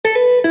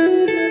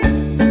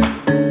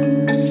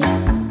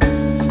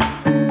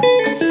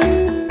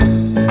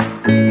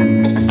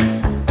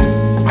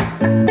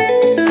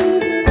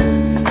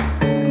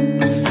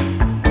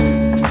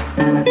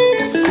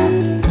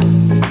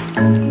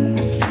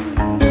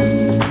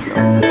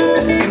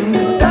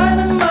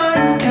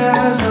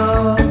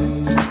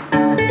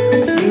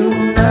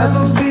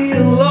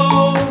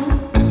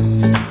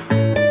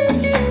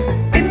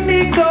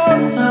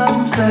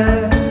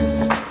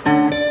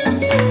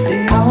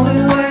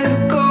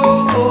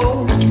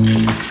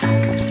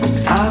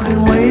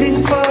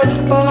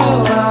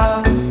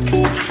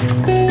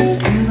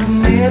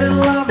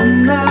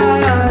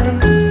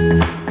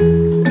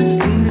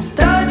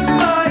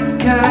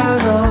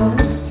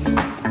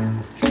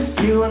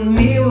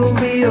you'll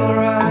be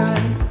alright.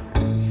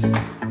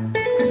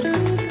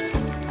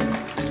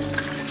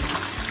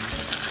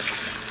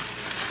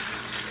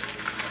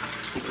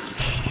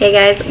 Hey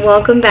guys,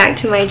 welcome back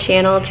to my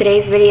channel.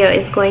 Today's video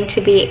is going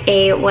to be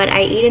a what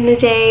I eat in the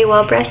day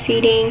while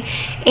breastfeeding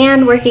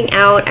and working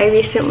out. I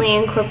recently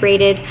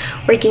incorporated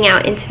working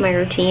out into my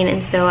routine,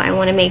 and so I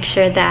want to make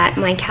sure that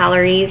my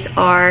calories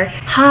are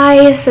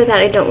high so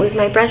that I don't lose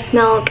my breast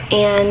milk,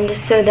 and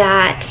so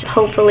that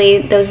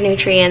hopefully those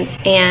nutrients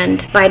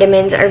and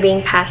vitamins are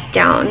being passed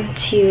down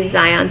to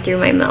Zion through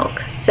my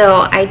milk.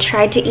 So I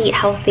tried to eat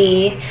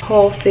healthy,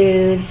 whole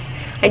foods.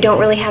 I don't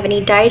really have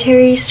any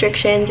dietary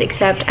restrictions,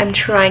 except I'm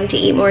trying to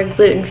eat more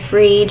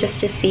gluten-free just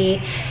to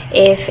see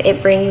if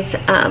it brings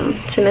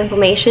some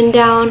inflammation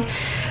down.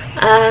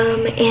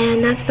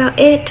 And that's about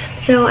it.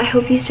 So I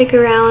hope you stick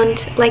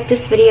around, like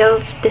this video.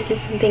 If this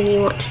is something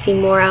you want to see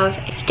more of,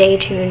 stay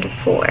tuned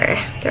for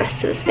the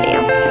rest of this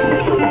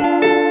video.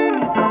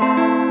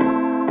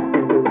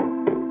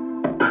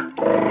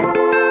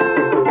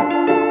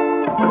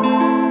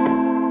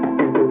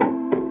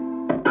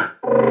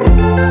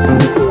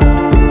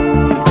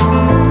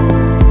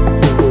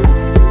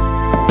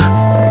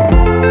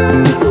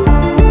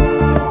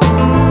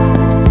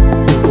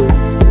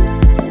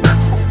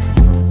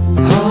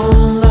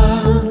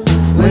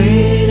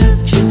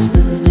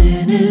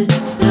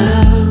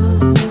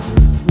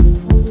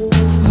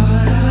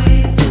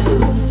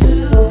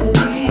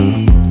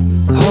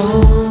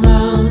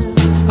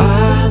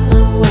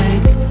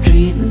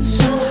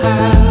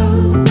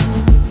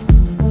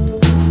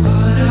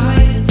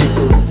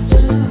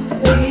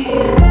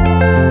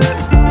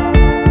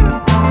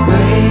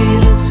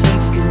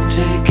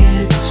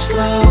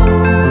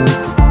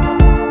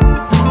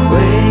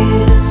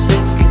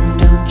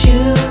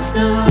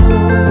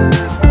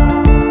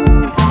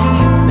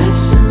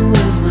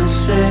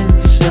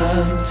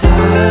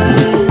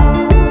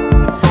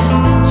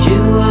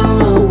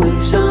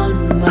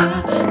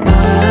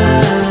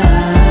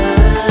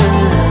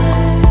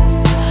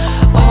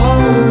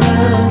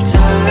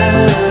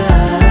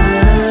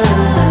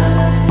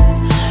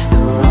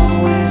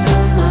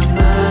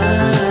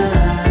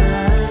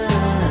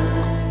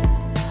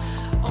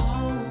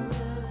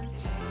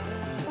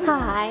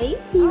 Hi,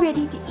 you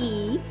ready to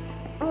eat?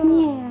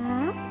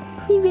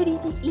 Yeah, you ready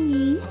to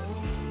eat?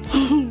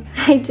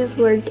 I just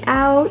worked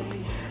out.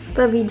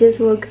 Bubby just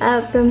woke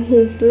up from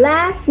his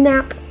last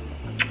nap.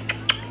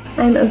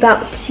 I'm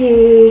about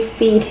to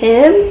feed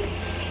him,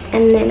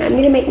 and then I'm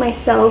gonna make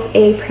myself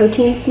a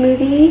protein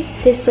smoothie.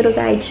 This little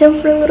guy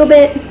chill for a little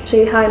bit. Show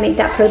you how I make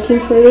that protein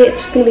smoothie. It's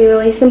just gonna be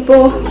really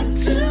simple.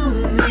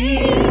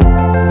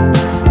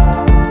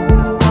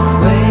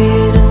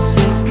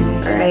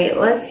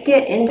 Let's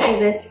get into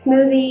this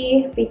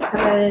smoothie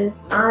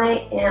because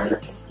I am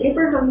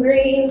super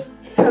hungry.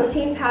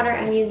 Protein powder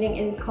I'm using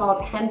is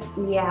called Hemp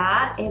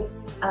Yeah.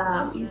 It's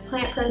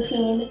plant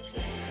protein.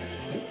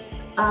 It's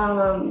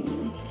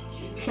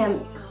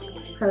hemp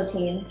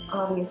protein,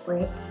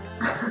 obviously.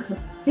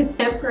 It's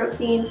hemp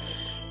protein,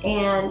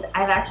 and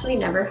I've actually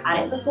never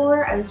had it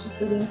before. I was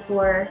just looking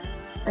for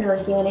an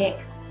organic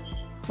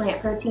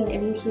plant protein.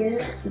 If you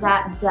hear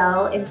that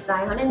bell, it's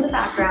Zion in the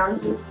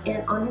background. He's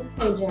on his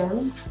play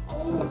gym,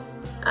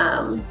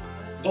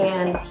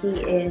 and he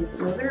is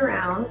moving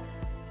around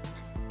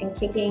and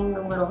kicking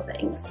the little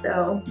things.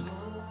 So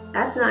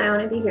that's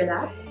Zion, if you hear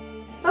that.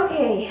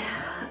 Okay,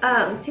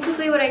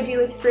 typically what I do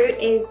with fruit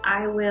is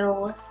I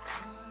will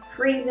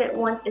freeze it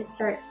once it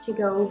starts to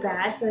go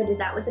bad. So I did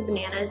that with the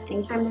bananas.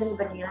 Anytime there's a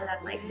banana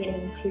that's like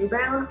getting too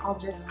brown, I'll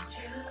just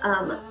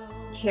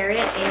tear it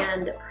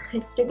and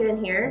stick it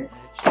in here,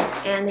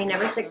 and they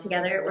never stick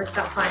together. It works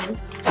out fine.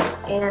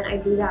 And I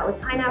do that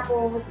with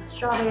pineapples, with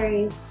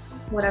strawberries,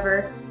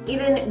 whatever.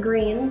 Even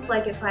greens,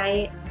 like if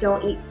I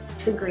don't eat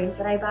the greens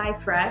that I buy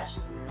fresh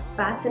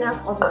fast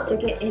enough, I'll just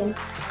stick it in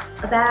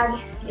a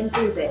bag and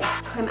freeze it.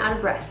 I'm out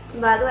of breath.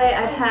 By the way,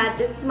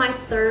 this is my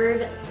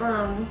third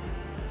one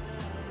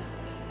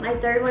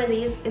of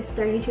these. It's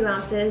 32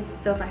 ounces.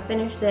 So if I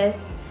finish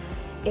this,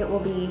 it will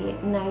be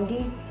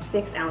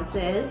 96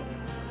 ounces.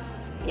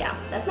 Yeah,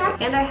 that's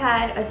right. And I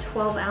had a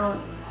 12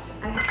 ounce.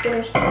 I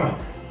finished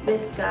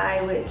this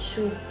guy, which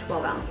was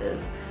 12 ounces.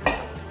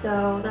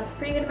 So that's a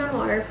pretty good amount of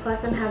water.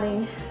 Plus I'm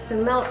having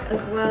some milk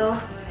as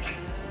well.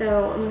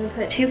 So I'm gonna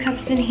put 2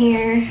 cups in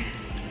here.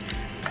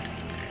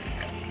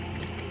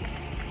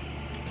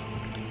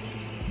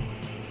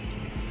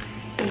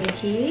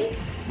 Okay,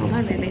 hold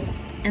on, baby.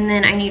 And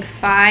then I need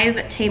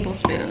 5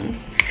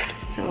 tablespoons.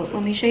 So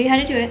let me show you how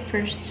to do it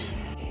first.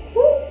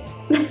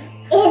 It's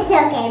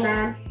okay,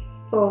 Mom.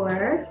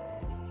 4.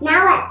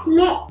 Now let's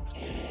mix.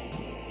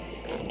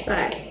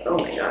 5. Oh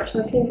my gosh,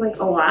 that seems like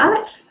a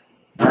lot,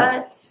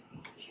 but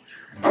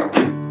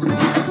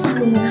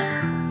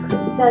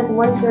it says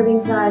 1 serving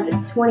size.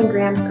 It's 20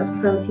 grams of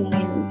protein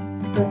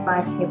with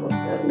 5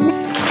 tablespoons.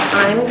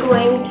 I'm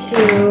going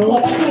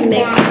to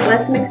mix.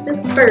 Let's mix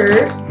this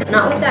first.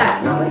 Not with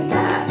that. Not with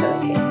that.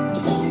 Okay.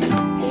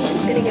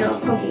 It's gonna get all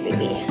funky,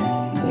 baby.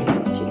 I'm gonna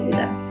let you do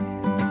that.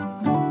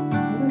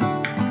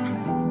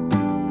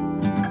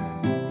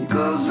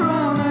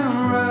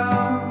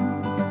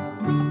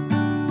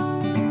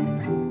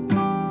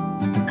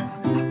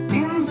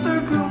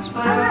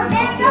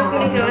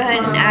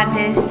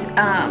 this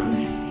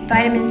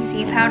vitamin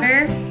C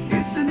powder.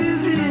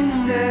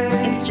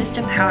 It's just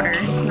a powder,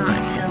 it's not a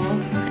pill.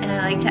 And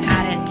I like to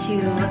add it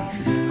to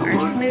our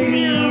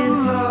smoothies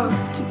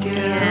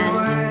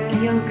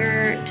and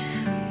yogurt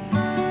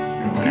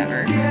or whatever.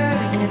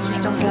 And it's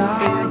just a whole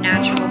food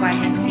natural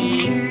vitamin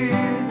C.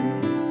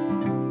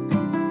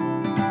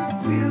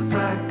 Feels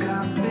like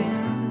I've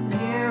been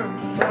here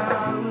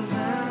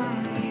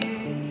 1,000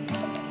 years.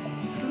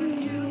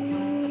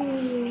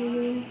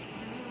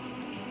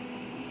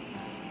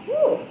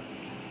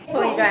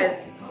 Oh, you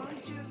guys.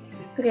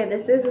 Okay,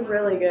 this is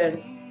really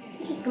good.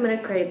 I'm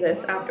gonna crave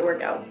this after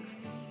workouts.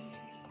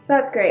 So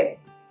that's great.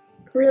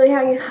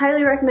 Really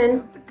highly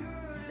recommend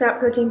that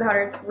protein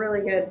powder. It's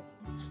really good.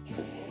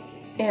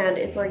 And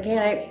it's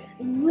organic.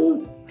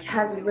 It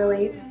has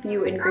really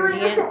few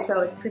ingredients,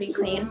 so it's pretty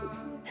clean.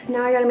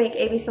 Now I gotta make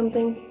Avi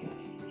something.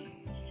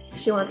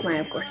 She wants mine,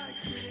 of course.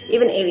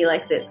 Even Avi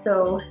likes it,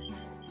 so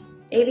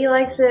Avi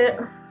likes it.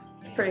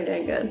 It's pretty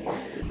dang good.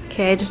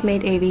 Okay, I just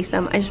made Avi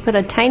some. I just put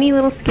a tiny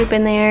little scoop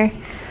in there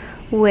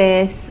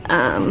with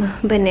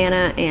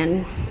banana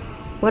and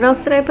what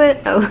else did I put?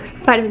 Oh,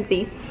 vitamin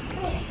C.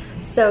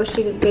 So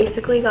she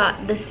basically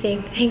got the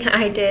same thing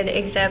I did,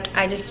 except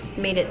I just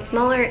made it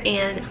smaller,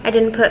 and I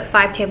didn't put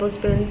 5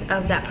 tablespoons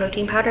of that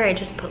protein powder. I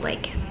just put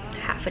like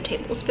half a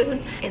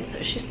tablespoon. And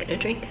so she's gonna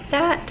drink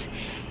that,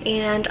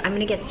 and I'm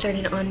gonna get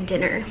started on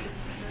dinner.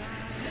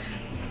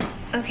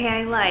 Okay,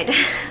 I lied.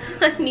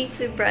 I need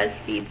to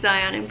breastfeed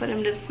Zion and put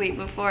him to sleep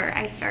before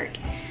I start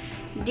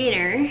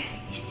dinner.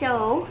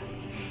 So,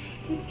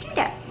 let's do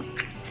that.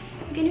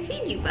 I'm gonna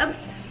feed you,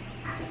 bubs.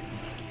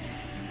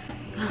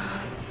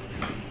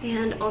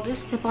 And I'll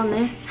just sip on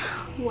this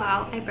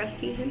while I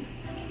breastfeed him.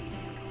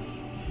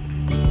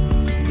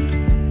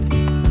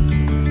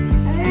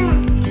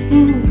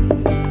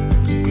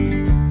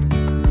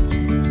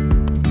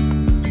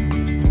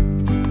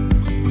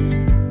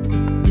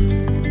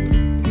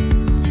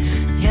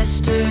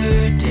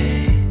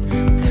 Yesterday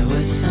there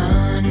was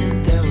sun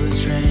and there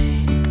was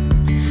rain,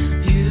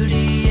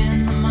 beauty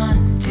in the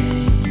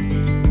mundane.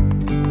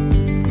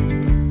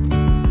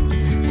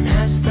 And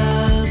as the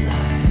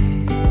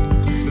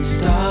light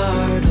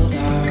startled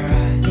our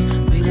eyes,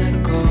 we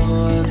let go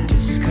of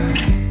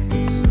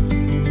disguise.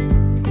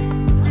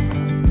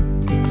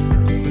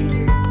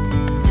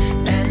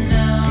 And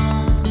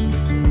now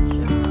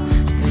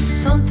there's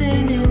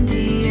something in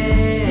the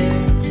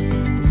air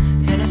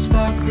and a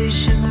sparkly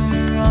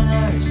shimmer on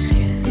our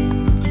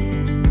skin,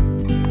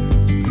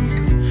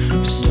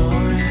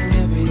 restoring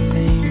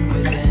everything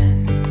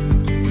within.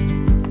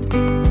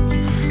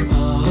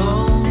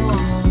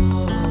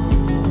 Oh,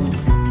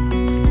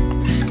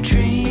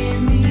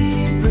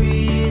 dreamy,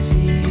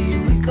 breezy,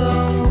 we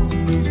go.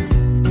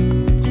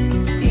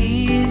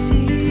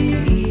 Easy,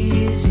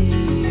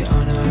 easy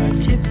on our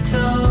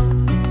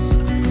tiptoes,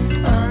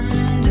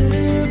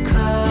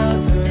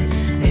 undercover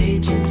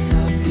agents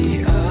of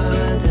the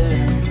other.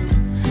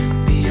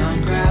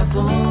 Beyond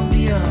gravel,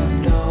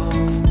 beyond all.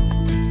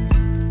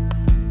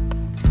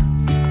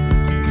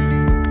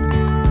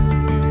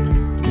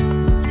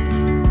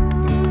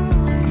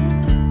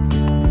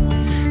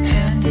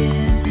 Hand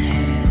in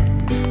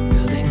hand,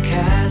 building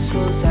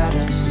castles out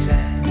of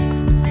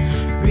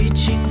sand,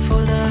 reaching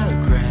for the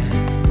grand.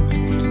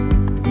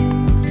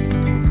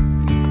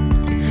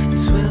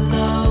 As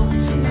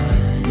willows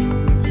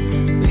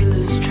align, we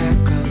lose track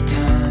of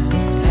time.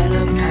 Let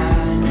up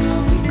high, now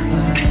we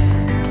climb.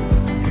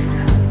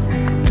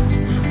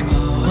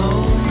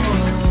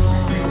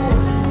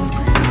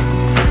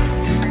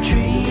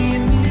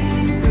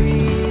 Dreamy,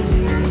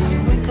 breezy,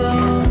 we go.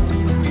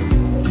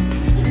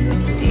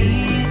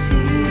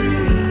 Easy,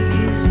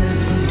 easy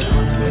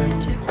on our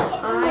tip.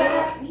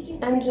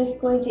 I'm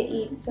just going to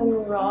eat some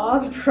raw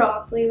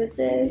broccoli with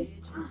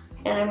this,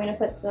 and I'm gonna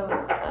put some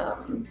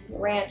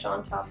ranch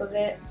on top of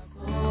it.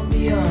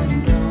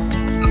 Beyond all.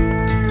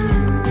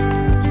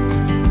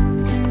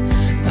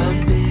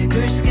 A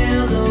bigger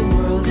scale, the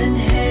world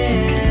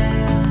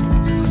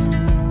inhales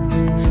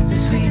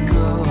as we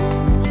go.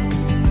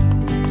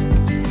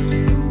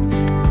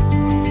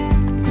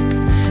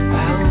 I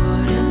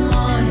wouldn't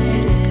want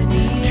it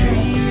any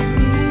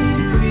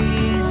dreamy,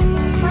 breezy,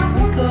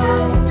 we go.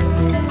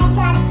 I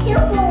got 2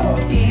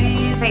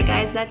 bowls. Alright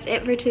guys, that's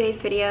it for today's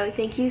video.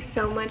 Thank you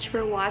so much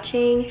for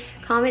watching.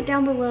 Comment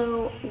down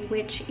below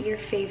which your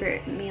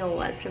favorite meal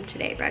was from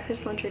today,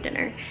 breakfast, lunch, or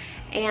dinner.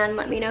 And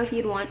let me know if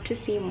you'd want to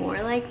see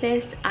more like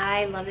this.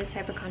 I love this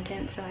type of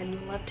content, so I'd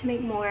love to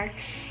make more.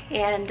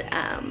 And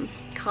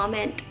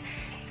comment,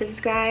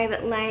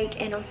 subscribe,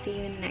 like, and I'll see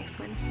you in the next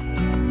one.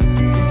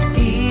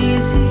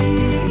 Easy,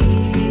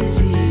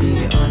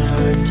 easy on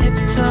our tip.